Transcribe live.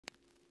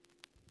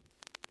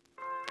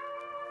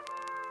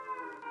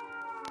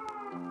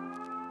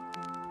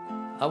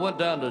I went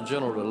down to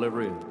general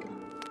delivery and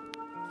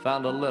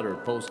found a letter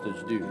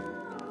postage due.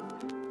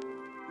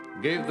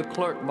 Gave the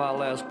clerk my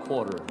last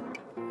quarter,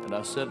 and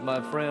I said,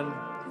 "My friend,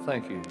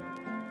 thank you."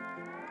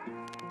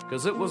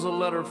 'Cause it was a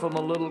letter from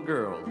a little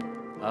girl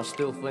I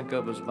still think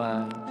of as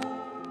mine.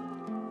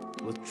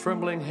 With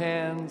trembling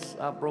hands,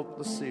 I broke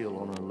the seal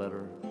on her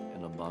letter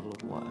in a bottle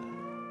of wine.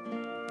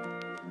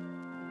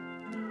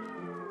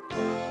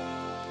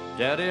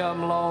 Daddy,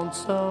 I'm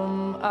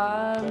lonesome,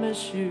 I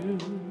miss you.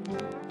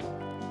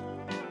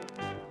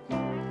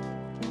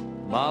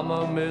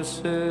 Mama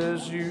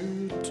misses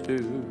you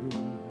too.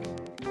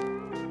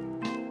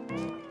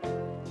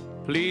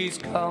 Please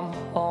come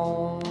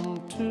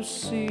home to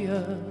see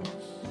us.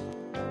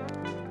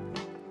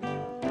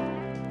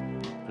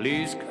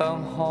 Please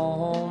come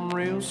home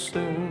real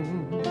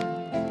soon.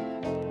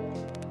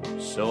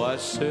 So I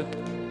sit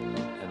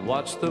and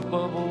watch the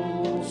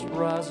bubbles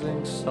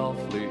rising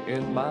softly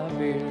in my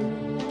beer,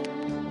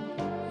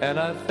 and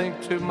I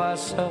think to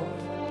myself,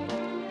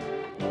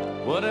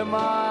 what am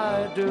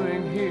I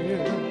doing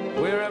here?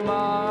 Where am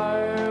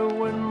I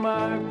when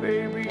my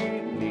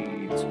baby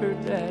needs her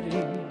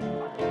daddy?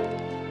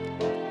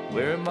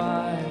 Where am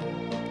I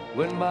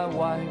when my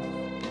wife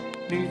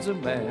needs a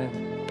man?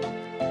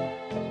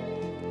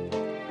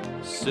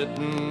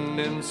 Sitting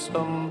in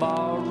some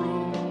bar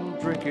room,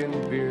 drinking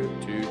beer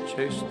to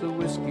chase the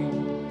whiskey,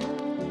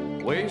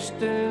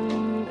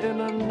 wasting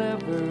in a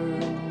never,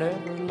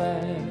 never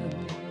land.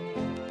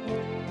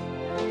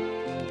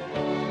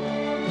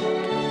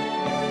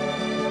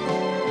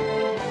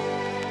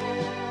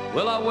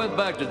 Well, I went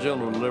back to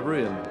general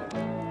delivery and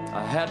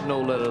I had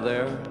no letter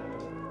there.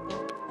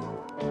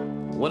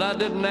 When I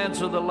didn't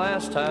answer the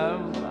last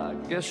time, I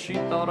guess she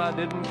thought I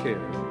didn't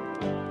care.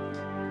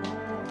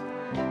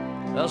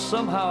 Now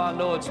somehow I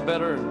know it's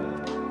better,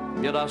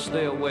 yet I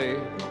stay away.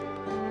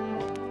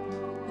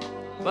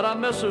 But I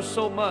miss her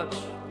so much.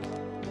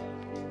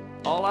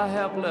 All I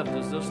have left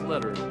is this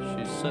letter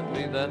she sent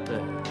me that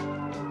day.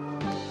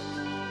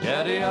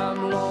 Daddy,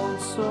 I'm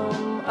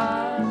lonesome,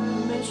 I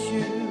miss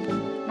you.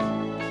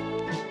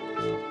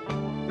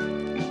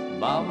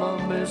 Mama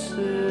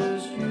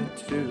misses you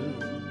too.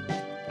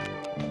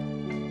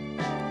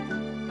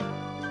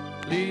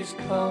 Please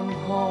come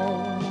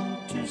home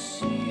to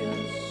see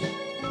us.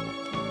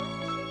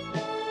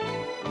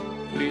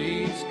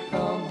 Please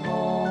come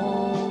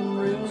home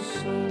real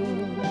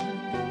soon.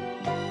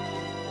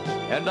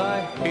 And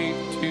I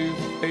hate to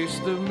face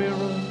the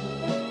mirror,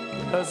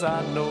 'cause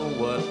I know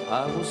what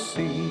I will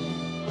see.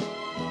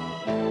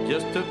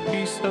 Just a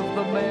piece of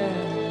the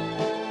man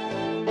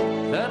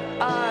that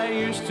I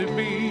used to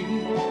be.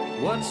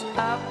 What's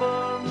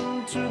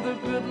happened to the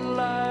good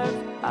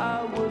life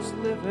I was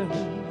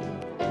living?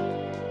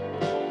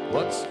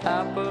 What's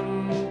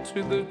happened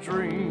to the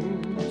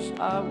dreams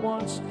I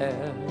once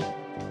had?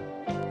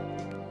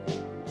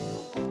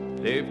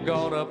 They've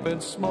gone up in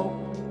smoke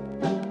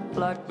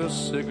like the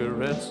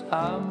cigarettes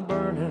I'm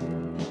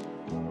burning,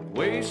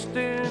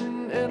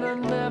 wasting in a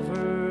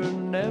never,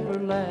 never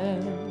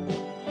land.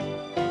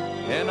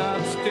 And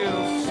I'm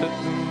still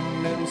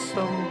sitting in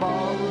some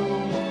bar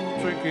room,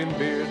 drinking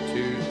beer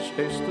to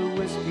chase the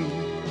whiskey,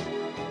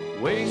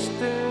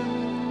 wasting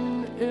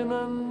in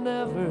a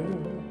never,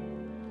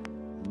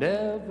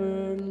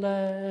 never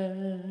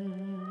land.